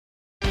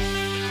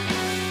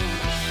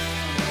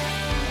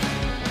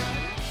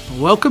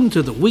welcome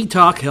to the We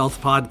Talk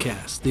Health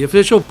Podcast, the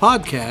official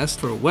podcast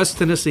for West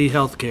Tennessee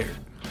Healthcare.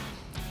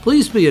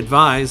 Please be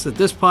advised that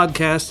this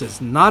podcast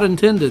is not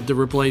intended to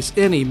replace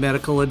any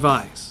medical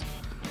advice.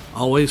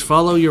 Always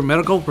follow your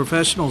medical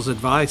professional's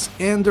advice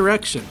and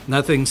direction.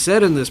 Nothing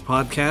said in this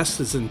podcast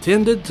is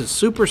intended to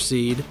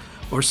supersede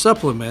or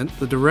supplement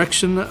the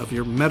direction of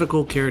your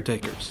medical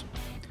caretakers.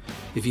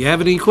 If you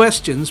have any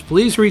questions,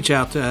 please reach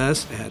out to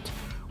us at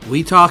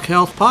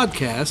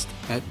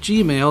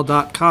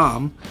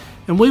wetalkhealthpodcast@gmail.com,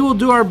 and we will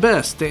do our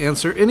best to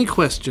answer any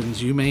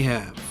questions you may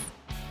have.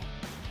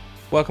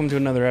 Welcome to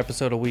another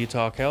episode of We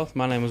Talk Health.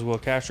 My name is Will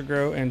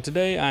Castrogro, and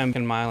today I'm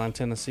in Milan,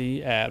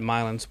 Tennessee at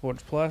Milan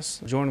Sports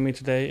Plus. Joining me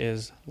today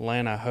is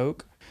Lana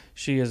Hoke.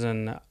 She is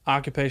an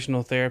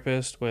occupational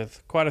therapist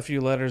with quite a few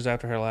letters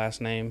after her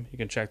last name. You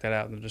can check that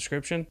out in the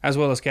description, as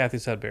well as Kathy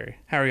Sudbury.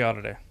 How are y'all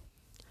today?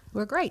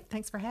 We're great.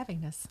 Thanks for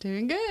having us.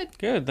 Doing good.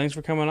 Good. Thanks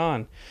for coming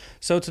on.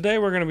 So today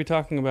we're going to be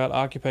talking about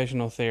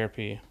occupational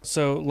therapy.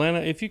 So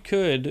Lana, if you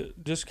could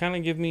just kind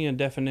of give me a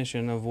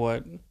definition of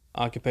what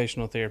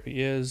occupational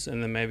therapy is,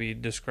 and then maybe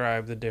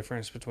describe the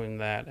difference between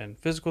that and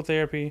physical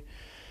therapy,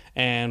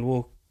 and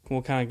we'll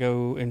kind of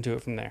go into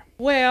it from there.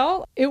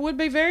 Well, it would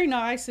be very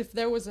nice if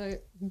there was a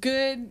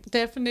good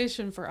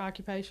definition for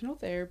occupational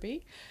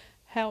therapy.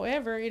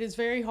 However, it is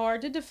very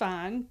hard to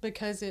define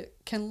because it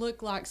can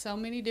look like so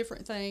many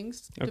different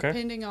things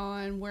depending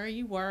on where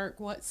you work,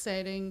 what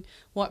setting,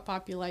 what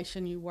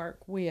population you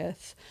work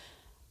with.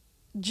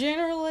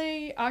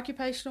 Generally,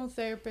 occupational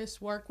therapists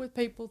work with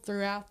people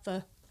throughout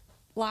the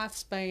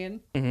lifespan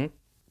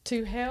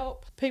to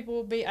help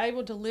people be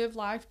able to live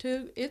life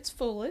to its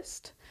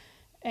fullest.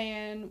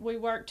 And we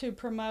work to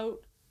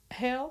promote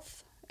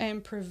health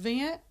and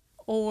prevent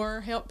or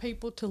help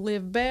people to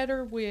live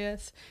better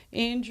with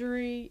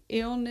injury,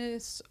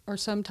 illness, or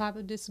some type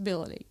of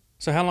disability.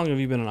 So how long have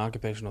you been an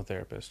occupational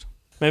therapist?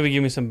 Maybe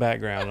give me some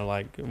background of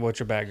like what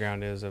your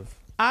background is of.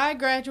 I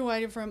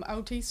graduated from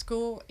OT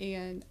school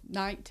in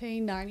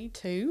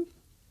 1992.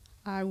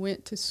 I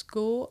went to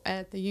school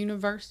at the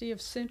University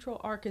of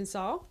Central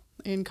Arkansas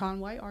in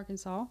Conway,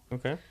 Arkansas.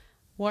 Okay.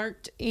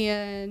 Worked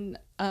in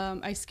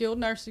a skilled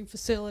nursing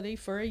facility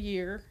for a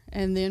year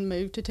and then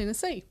moved to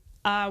Tennessee.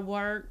 I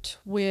worked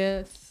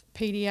with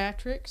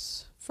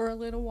pediatrics for a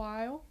little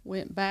while,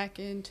 went back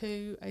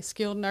into a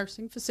skilled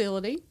nursing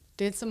facility,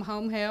 did some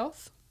home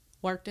health,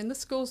 worked in the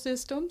school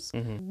systems,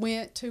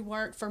 went to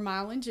work for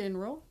Milan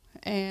General,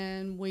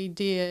 and we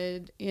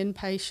did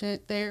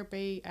inpatient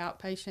therapy,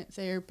 outpatient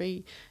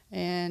therapy,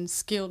 and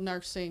skilled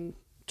nursing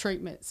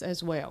treatments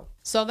as well.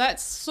 So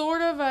that's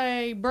sort of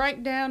a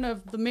breakdown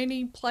of the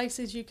many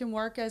places you can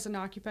work as an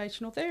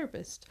occupational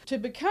therapist. To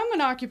become an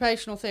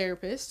occupational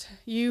therapist,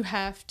 you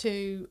have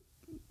to,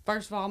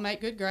 first of all, make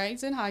good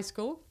grades in high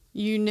school.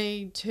 You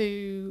need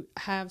to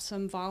have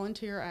some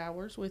volunteer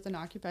hours with an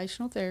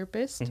occupational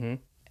therapist.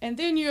 And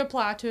then you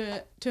apply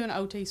to an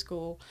OT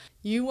school.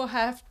 You will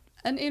have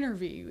an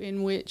interview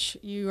in which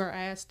you are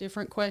asked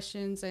different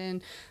questions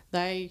and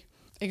they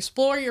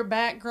explore your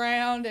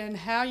background and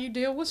how you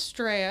deal with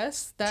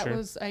stress. That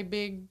was a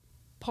big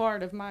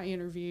part of my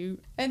interview.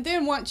 And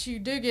then once you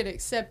do get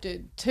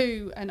accepted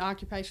to an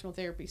occupational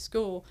therapy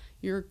school,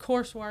 your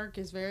coursework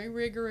is very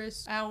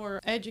rigorous. Our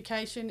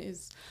education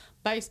is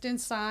based in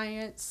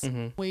science.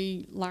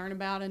 We learn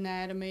about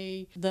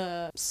anatomy,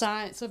 the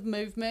science of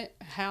movement,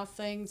 how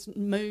things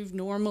move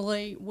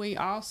normally. We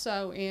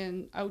also,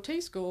 in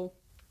OT school,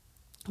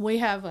 we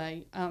have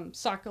a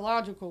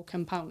psychological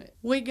component.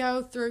 We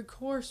go through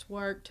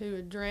coursework to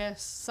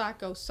address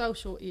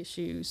psychosocial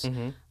issues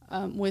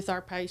with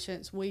our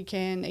patients. We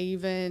can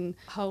even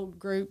hold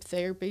group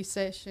therapy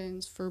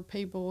sessions for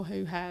people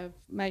who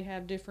may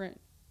have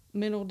different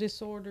mental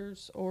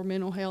disorders or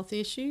mental health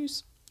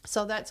issues.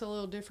 So that's a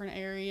little different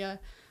area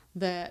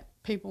that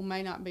people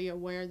may not be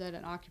aware that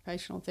an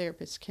occupational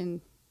therapist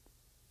can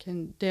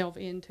delve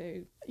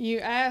into. You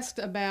asked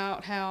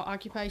about how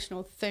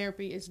occupational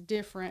therapy is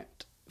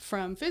different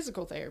from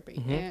physical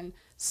therapy. And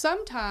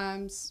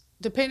sometimes,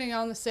 depending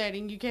on the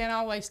setting, you can't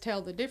always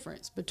tell the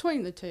difference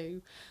between the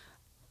two,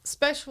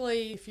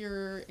 especially if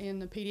you're in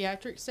the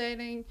pediatric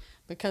setting,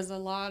 because a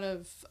lot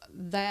of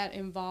that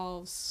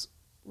involves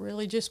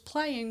really just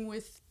playing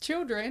with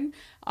children,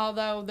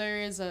 although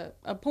there is a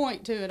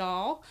point to it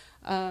all.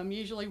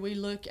 Usually we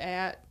look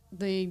at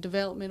the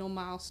developmental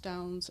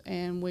milestones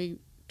and we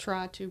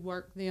try to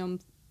work them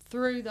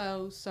through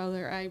those so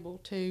they're able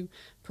to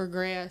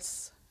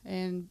progress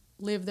and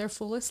live their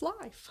fullest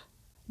life.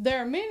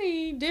 There are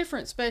many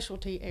different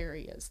specialty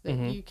areas that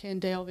you can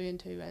delve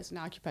into as an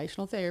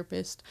occupational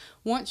therapist.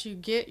 Once you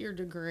get your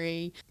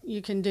degree,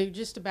 you can do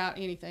just about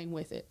anything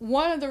with it.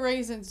 One of the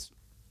reasons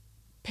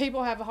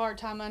people have a hard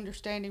time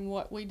understanding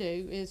what we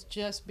do is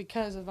just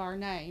because of our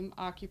name,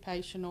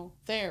 occupational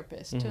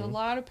therapist. To a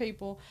lot of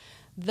people,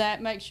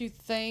 that makes you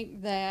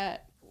think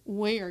that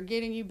we are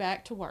getting you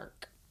back to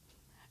work.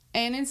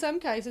 And in some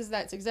cases,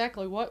 that's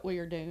exactly what we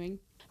are doing.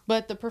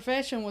 But the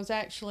profession was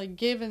actually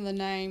given the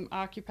name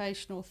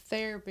occupational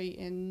therapy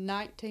in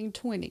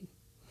 1920.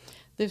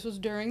 This was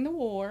during the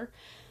war.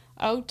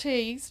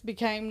 OTs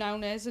became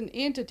known as an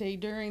entity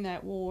during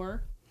that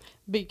war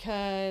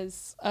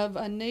because of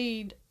a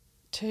need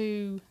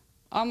to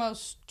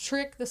almost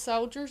trick the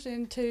soldiers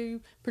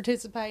into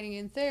participating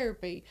in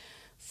therapy.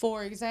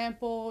 For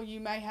example, you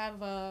may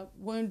have a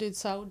wounded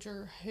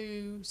soldier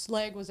whose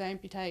leg was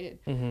amputated.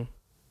 Mm-hmm.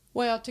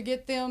 Well, to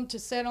get them to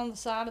sit on the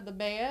side of the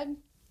bed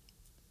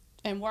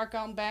and work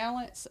on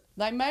balance,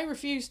 they may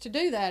refuse to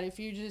do that if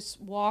you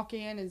just walk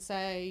in and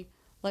say,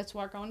 let's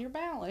work on your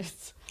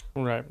balance.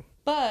 Right.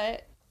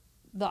 But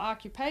the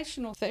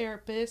occupational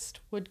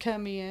therapist would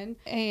come in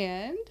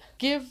and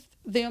give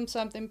them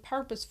something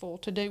purposeful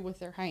to do with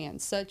their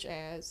hands, such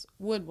as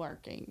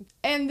woodworking.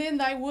 And then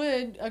they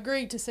would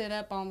agree to sit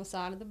up on the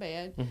side of the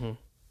bed, Mm-hmm.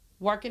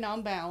 working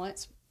on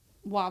balance,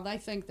 while they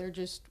think they're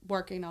just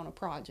working on a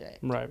project.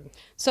 Right.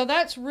 So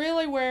that's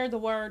really where the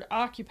word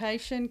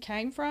occupation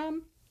came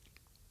from.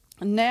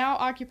 Now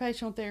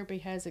occupational therapy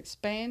has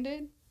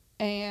expanded,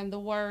 and the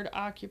word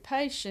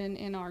occupation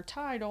in our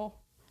title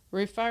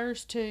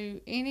refers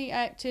to any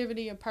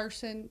activity a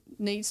person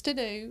needs to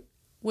do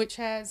which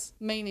has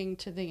meaning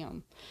to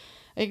them.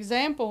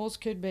 Examples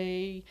could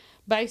be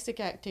basic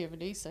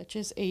activities such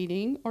as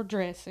eating or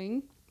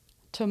dressing,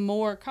 to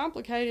more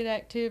complicated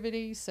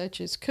activities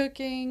such as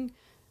cooking,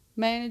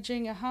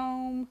 managing a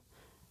home,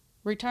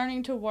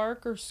 returning to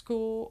work or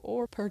school,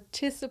 or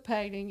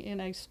participating in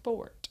a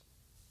sport.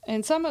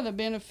 And some of the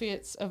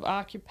benefits of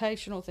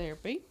occupational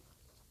therapy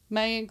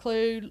may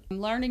include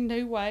learning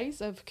new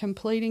ways of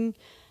completing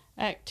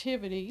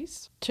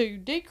activities to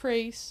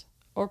decrease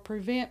or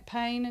prevent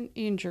pain and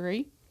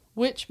injury,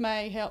 which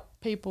may help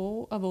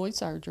people avoid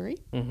surgery.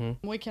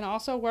 Mm-hmm. We can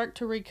also work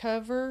to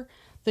recover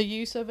the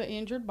use of an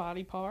injured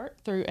body part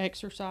through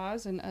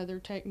exercise and other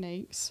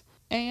techniques,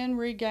 and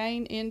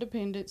regain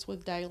independence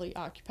with daily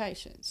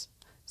occupations.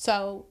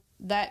 So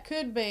that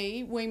could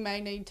be, we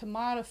may need to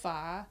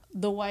modify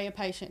the way a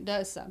patient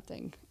does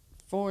something.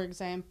 For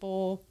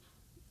example,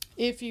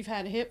 if you've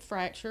had a hip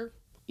fracture,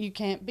 you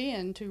can't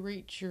bend to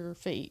reach your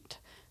feet.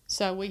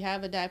 So we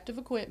have adaptive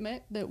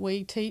equipment that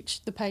we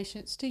teach the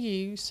patients to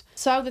use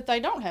so that they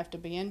don't have to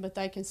bend, but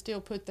they can still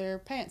put their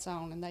pants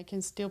on and they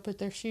can still put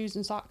their shoes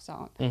and socks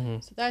on. Mm-hmm.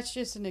 So that's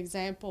just an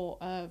example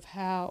of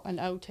how an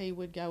OT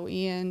would go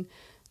in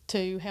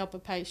to help a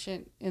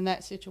patient in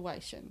that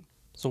situation.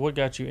 So what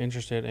got you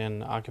interested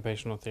in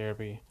occupational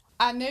therapy?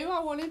 I knew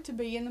I wanted to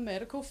be in the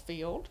medical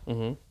field,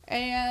 Mm-hmm.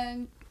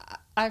 and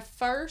I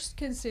first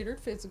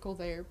considered physical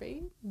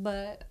therapy,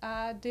 but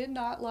I did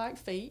not like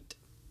feet,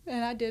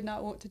 and I did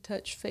not want to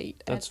touch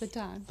feet at the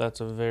time.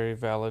 That's a very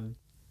valid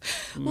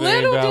thing.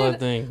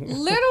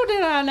 Little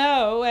did I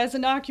know, as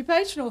an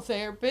occupational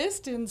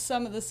therapist in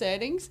some of the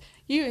settings,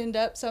 you end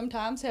up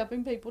sometimes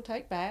helping people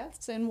take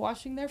baths and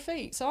washing their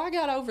feet. So I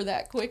got over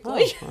that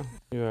quickly. Oh,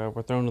 you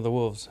were thrown to the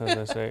wolves, as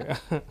they say.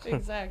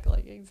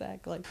 Exactly.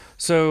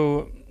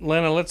 So,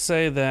 Lana, let's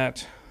say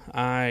that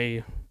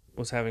I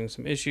was having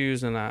some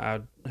issues and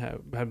I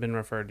had been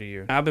referred to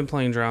you. I've been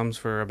playing drums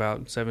for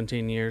about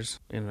 17 years.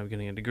 Ended up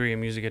getting a degree in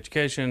music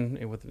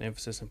education with an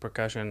emphasis in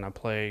percussion. I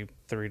play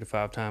 3 to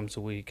 5 times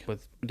a week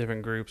with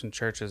different groups and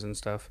churches and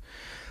stuff.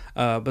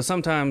 But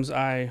sometimes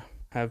I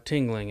have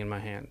tingling in my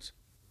hands.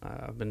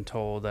 I've been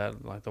told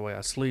that, like, the way I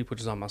sleep,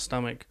 which is on my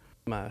stomach,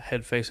 my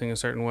head facing a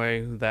certain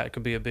way, that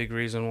could be a big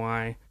reason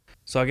why.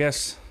 So I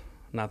guess,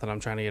 not that I'm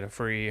trying to get a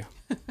free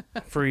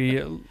Just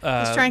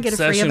try and get a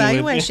free session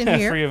evaluation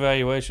here. free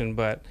evaluation,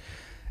 but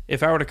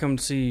if I were to come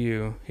see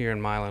you here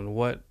in Milan,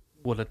 what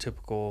would a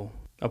typical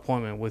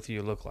appointment with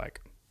you look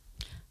like?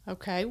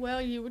 Okay,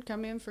 well, you would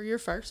come in for your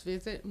first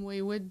visit, and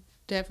we would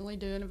definitely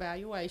do an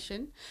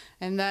evaluation,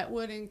 and that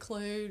would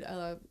include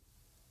a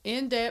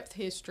in-depth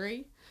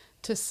history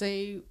to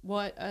see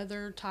what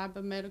other type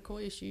of medical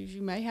issues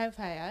you may have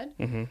had.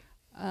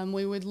 Mm-hmm.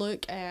 We would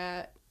look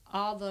at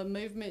all the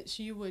movements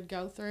you would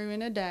go through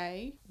in a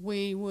day.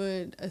 We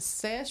would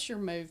assess your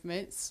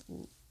movements,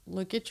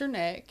 look at your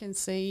neck and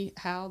see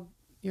how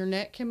your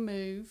neck can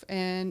move,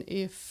 and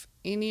if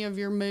any of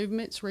your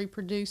movements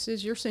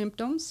reproduces your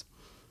symptoms.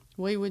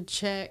 We would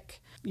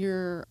check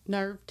your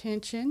nerve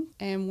tension,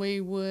 and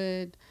we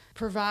would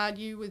provide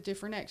you with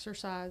different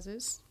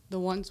exercises, the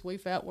ones we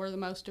felt were the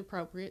most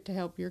appropriate to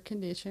help your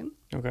condition.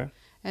 Okay.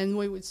 And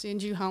we would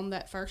send you home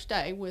that first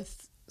day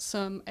with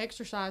some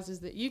exercises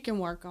that you can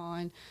work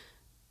on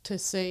to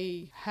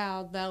see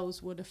how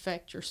those would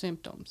affect your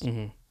symptoms.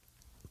 Mm-hmm.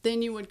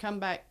 Then you would come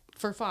back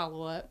for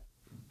follow-up,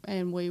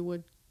 and we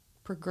would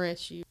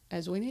progress you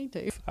as we need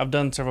to. I've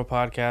done several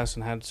podcasts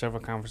and had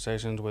several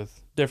conversations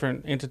with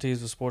different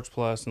entities of Sports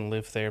Plus and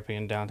Live Therapy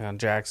in downtown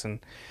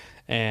Jackson.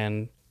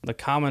 And the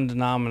common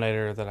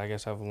denominator that I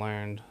guess I've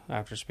learned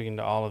after speaking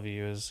to all of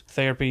you is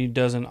therapy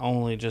doesn't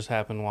only just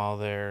happen while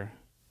they're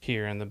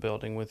here in the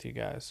building with you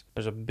guys.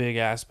 There's a big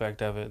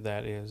aspect of it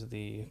that is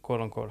the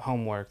quote-unquote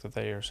homework that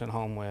they are sent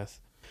home with.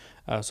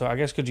 So I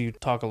guess could you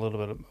talk a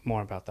little bit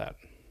more about that?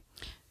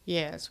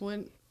 Yes.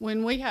 When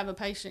we have a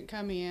patient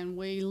come in,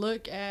 we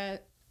look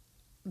at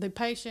the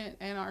patient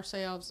and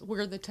ourselves.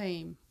 We're the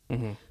team.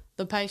 Mm-hmm.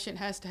 The patient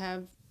has to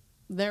have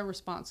their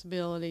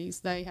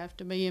responsibilities. They have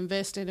to be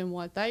invested in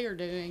what they are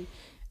doing.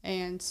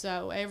 And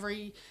so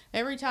every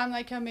time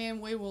they come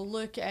in, we will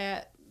look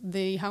at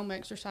the home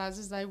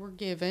exercises they were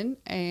given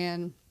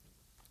and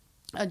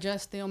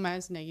adjust them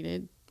as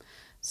needed.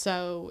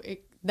 So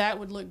that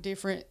would look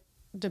different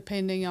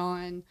depending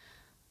on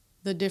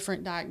the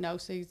different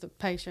diagnoses the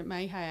patient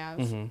may have.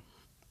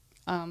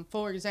 Mm-hmm.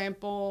 For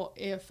example,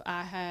 if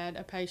I had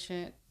a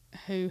patient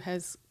who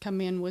has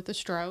come in with a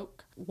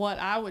stroke, what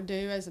I would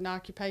do as an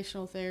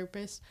occupational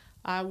therapist,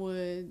 I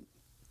would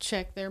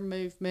check their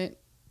movement,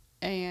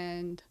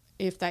 and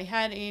if they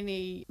had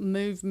any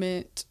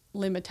movement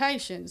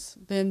limitations,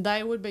 then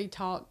they would be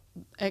taught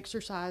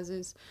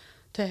exercises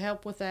to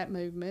help with that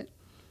movement.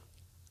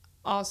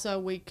 Also,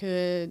 we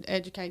could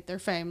educate their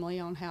family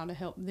on how to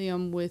help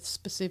them with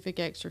specific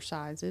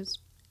exercises.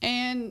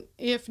 And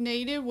if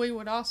needed, we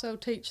would also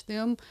teach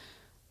them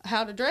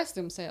how to dress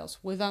themselves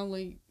with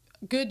only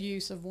good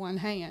use of one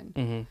hand.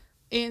 Mm-hmm.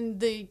 In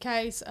the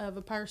case of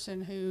a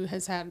person who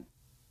has had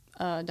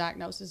a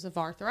diagnosis of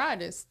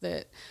arthritis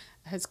that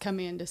has come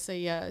in to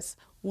see us,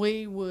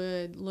 we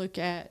would look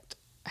at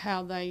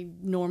how they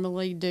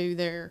normally do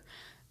their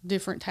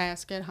different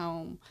tasks at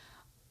home,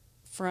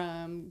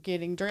 from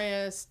getting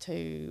dressed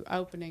to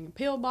opening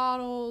pill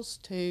bottles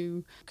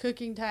to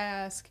cooking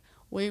tasks.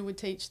 We would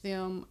teach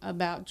them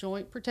about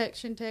joint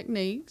protection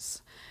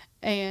techniques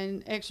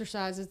and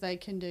exercises they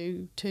can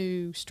do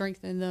to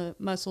strengthen the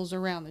muscles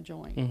around the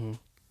joint, mm-hmm.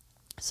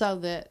 so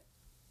that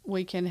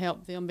we can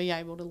help them be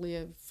able to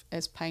live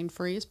as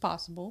pain-free as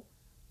possible.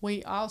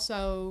 We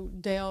also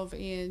delve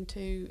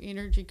into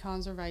energy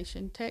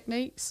conservation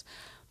techniques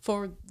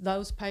for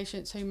those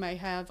patients who may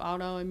have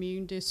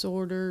autoimmune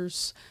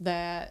disorders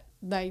that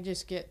they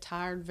just get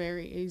tired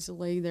very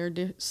easily. There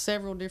are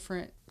several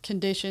different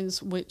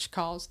conditions which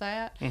cause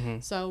that. Mm-hmm.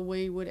 So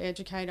we would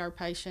educate our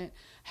patient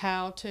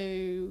how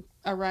to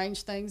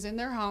arrange things in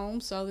their home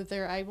so that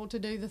they're able to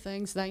do the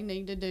things they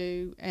need to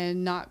do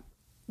and not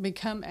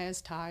become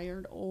as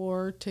tired,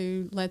 or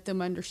to let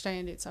them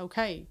understand it's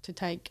okay to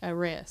take a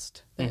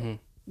rest.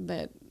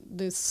 That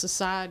this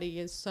society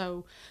is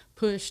so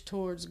pushed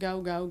towards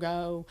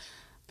go.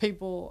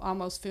 People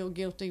almost feel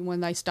guilty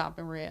when they stop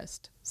and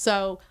rest.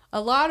 So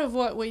a lot of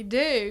what we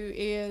do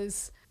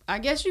is, I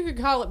guess you could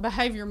call it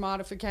behavior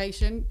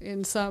modification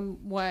in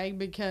some way,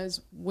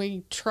 because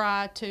we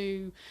try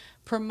to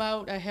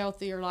promote a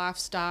healthier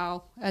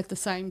lifestyle at the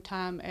same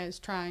time as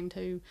trying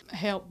to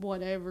help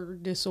whatever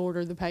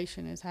disorder the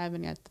patient is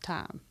having at the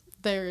time.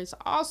 There is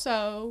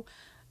also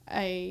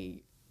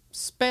a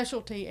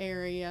specialty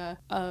area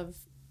of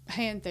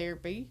hand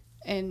therapy,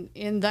 and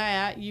in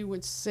that you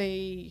would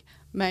see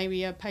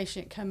maybe a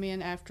patient come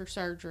in after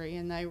surgery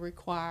and they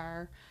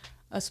require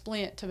a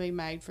splint to be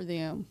made for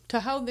them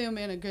to hold them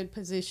in a good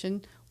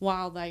position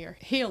while they are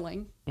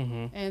healing.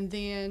 Mm-hmm. And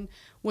then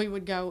we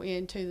would go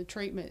into the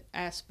treatment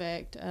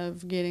aspect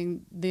of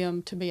getting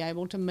them to be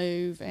able to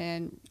move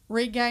and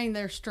regain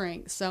their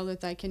strength so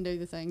that they can do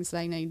the things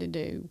they need to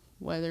do,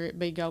 whether it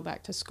be go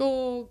back to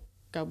school,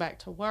 go back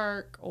to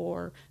work,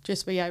 or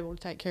just be able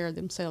to take care of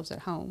themselves at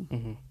home.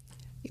 Mm-hmm.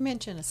 You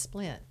mentioned a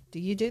splint. Do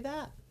you do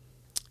that?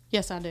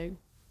 Yes, I do.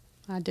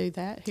 I do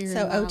that here.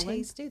 So in Milan.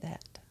 OTs do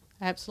that?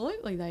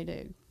 Absolutely, they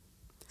do.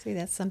 See,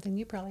 that's something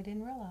you probably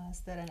didn't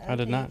realize, that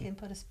an OT can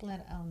put a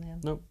splint on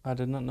them. Nope, I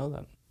did not know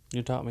that.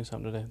 You taught me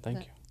something today. Thank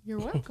you. You're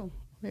welcome.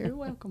 Very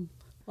welcome.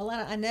 Well,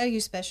 I know you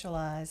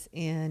specialize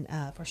in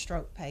for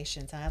stroke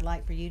patients. I'd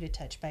like for you to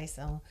touch base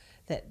on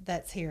that.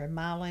 That's here in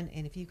Milan,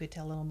 and if you could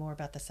tell a little more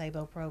about the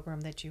SABO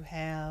program that you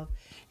have,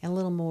 and a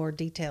little more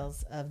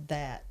details of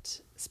that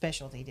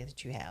specialty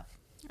that you have.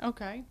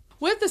 Okay.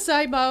 With the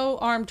SABO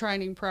arm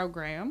training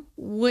program,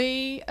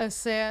 we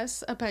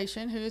assess a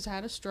patient who has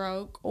had a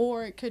stroke,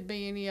 or it could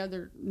be any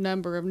other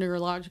number of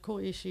neurological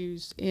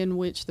issues in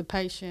which the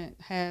patient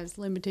has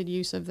limited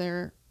use of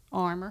their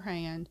arm or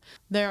hand.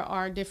 There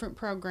are different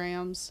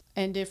programs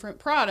and different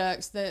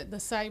products that the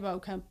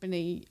SABO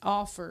company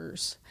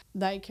offers.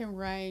 They can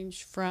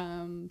range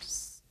from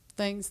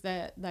things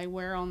that they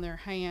wear on their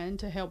hand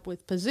to help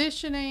with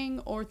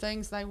positioning, or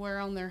things they wear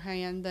on their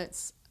hand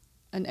that's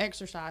an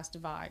exercise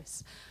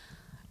device.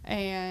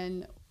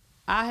 And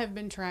I have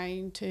been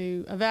trained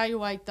to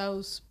evaluate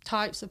those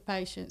types of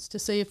patients to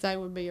see if they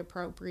would be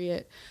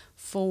appropriate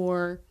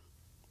for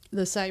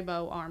the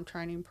SABO arm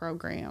training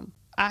program.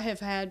 I have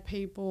had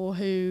people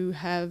who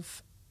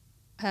have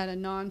had a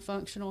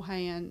non-functional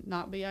hand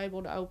not be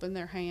able to open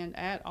their hand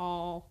at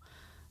all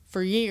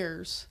for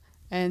years,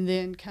 and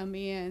then come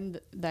in.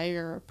 They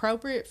are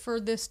appropriate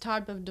for this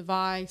type of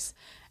device,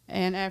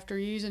 and after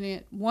using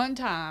it one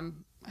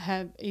time,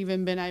 have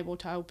even been able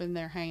to open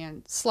their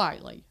hand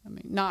slightly. I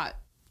mean, not,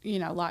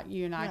 like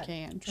you and I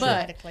can.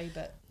 Dramatically,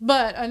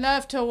 but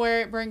enough to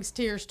where it brings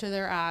tears to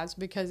their eyes,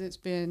 because it's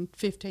been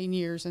 15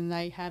 years and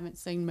they haven't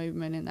seen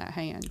movement in that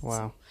hand. Wow.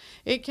 So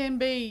it can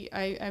be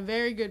a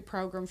very good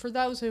program for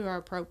those who are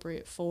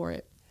appropriate for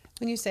it.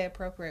 When you say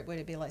appropriate, would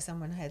it be like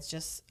someone who has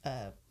just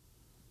a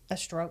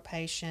stroke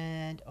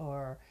patient,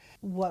 or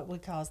what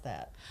would cause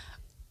that?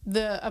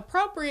 The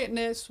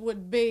appropriateness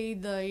would be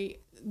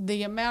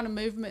the amount of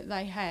movement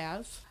they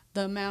have,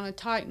 the amount of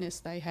tightness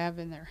they have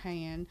in their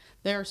hand.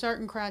 There are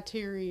certain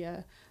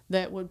criteria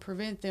that would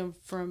prevent them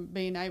from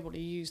being able to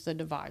use the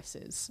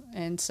devices.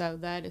 And so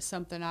that is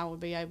something I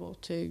would be able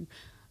to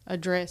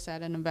address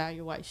at an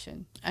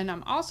evaluation. And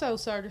I'm also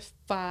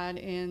certified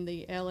in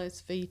the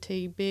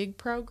LSVT BIG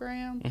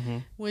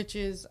program, which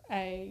is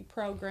a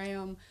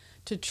program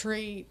to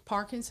treat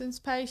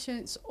Parkinson's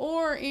patients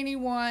or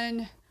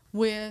anyone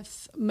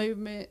with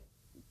movement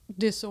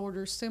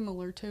disorders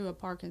similar to a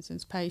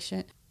Parkinson's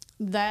patient.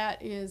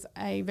 That is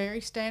a very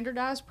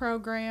standardized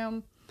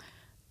program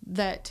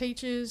that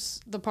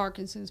teaches the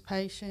Parkinson's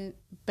patient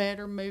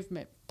better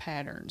movement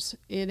patterns.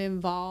 It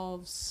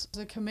involves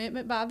a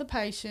commitment by the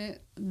patient.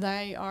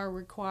 They are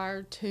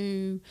required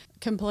to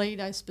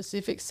complete a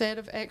specific set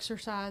of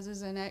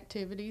exercises and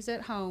activities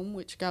at home,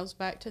 which goes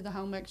back to the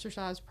home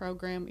exercise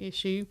program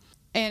issue,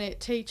 and it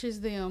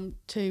teaches them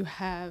to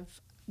have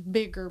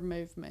bigger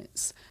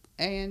movements,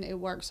 and it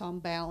works on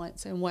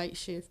balance and weight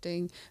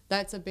shifting.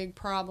 That's a big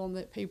problem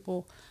that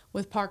people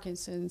with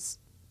Parkinson's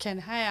can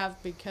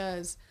have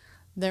because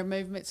their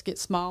movements get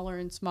smaller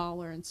and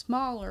smaller and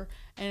smaller,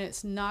 and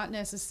it's not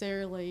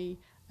necessarily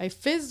a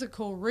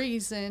physical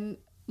reason,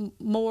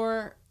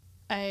 more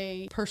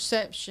a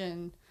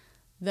perception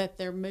that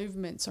their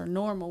movements are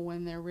normal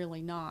when they're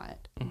really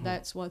not.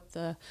 That's what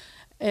the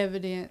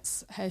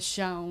evidence has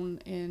shown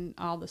in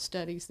all the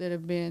studies that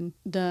have been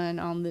done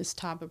on this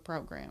type of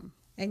program.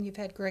 And you've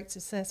had great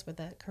success with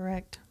that,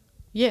 correct?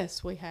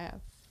 Yes, we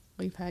have.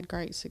 We've had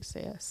great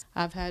success.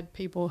 I've had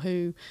people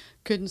who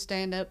couldn't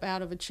stand up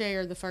out of a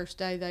chair the first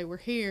day they were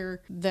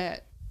here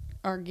that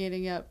are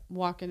getting up,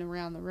 walking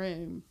around the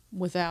room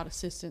without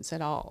assistance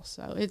at all.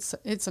 So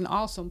it's an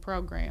awesome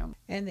program.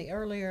 And the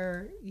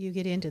earlier you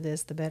get into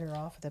this, the better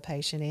off the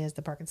patient is,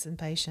 the Parkinson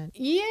patient.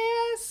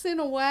 Yes, in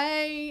a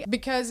way,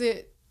 because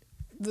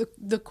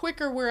the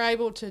quicker we're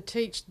able to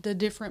teach the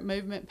different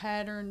movement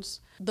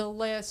patterns, the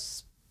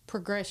less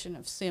progression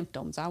of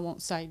symptoms. I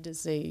won't say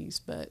disease,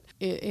 but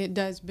it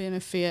does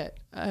benefit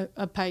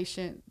a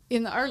patient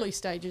in the early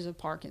stages of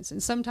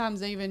Parkinson's.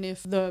 Sometimes even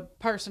if the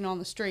person on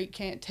the street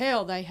can't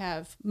tell they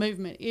have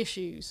movement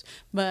issues,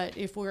 but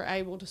if we're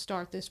able to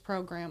start this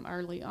program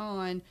early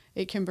on,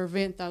 it can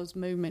prevent those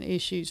movement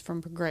issues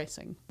from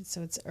progressing.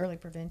 So it's early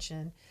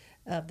prevention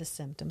of the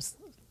symptoms.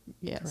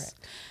 Yes. Correct.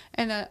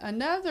 And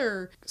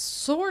another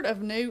sort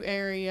of new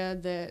area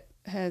that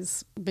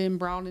has been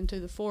brought into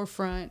the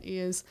forefront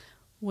is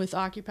with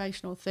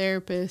occupational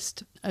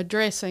therapists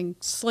addressing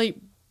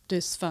sleep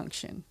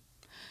dysfunction.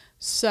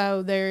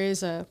 So there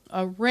is a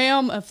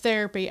realm of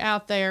therapy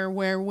out there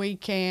where we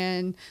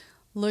can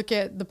look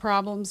at the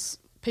problems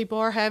people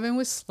are having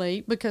with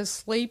sleep, because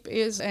sleep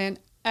is an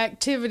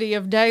activity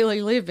of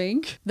daily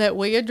living that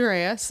we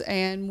address.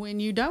 And when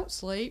you don't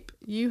sleep,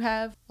 you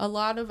have a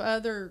lot of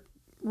other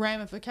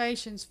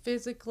ramifications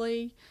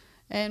physically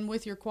and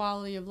with your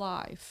quality of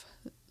life.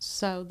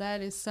 So that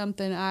is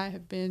something I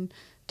have been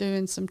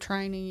doing some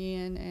training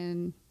in,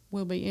 and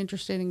we'll be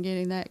interested in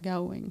getting that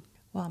going.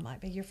 Well, I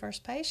might be your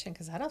first patient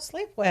because I don't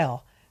sleep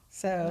well.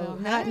 So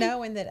not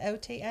knowing that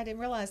OT, I didn't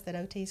realize that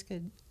OTs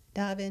could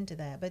dive into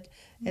that. But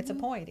it's a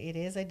point. It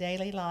is a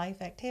daily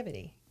life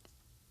activity.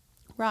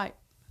 Right.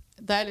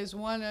 That is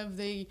one of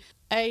the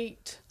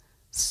 8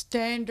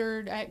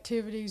 standard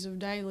activities of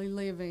daily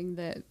living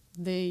that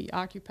the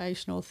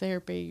occupational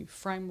therapy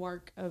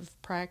framework of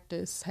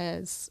practice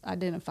has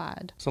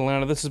identified. So,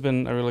 Lana, this has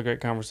been a really great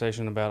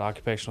conversation about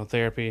occupational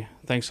therapy.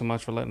 Thanks so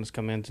much for letting us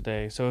come in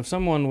today. So if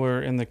someone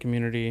were in the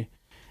community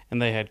and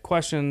they had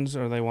questions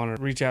or they want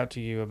to reach out to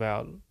you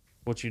about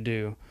what you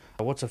do,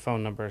 what's a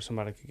phone number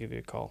somebody could give you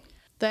a call?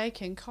 They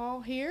can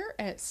call here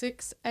at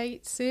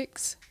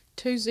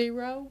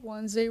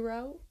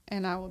 686-2010,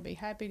 and I will be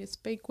happy to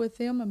speak with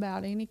them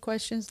about any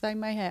questions they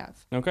may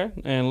have. Okay,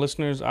 and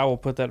listeners, I will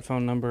put that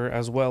phone number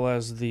as well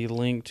as the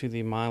link to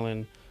the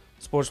Milan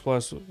Sports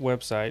Plus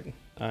website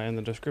in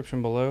the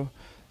description below,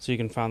 so you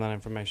can find that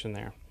information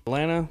there.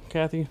 Lana,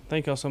 Kathy,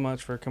 thank y'all so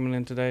much for coming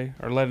in today,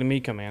 or letting me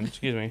come in,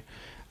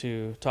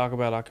 to talk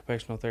about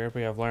occupational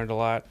therapy. I've learned a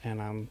lot, and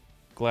I'm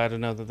glad to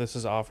know that this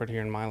is offered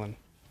here in Milan.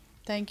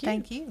 Thank you.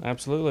 Thank you.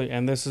 Absolutely,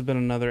 and this has been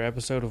another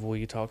episode of Will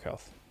You Talk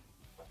Health.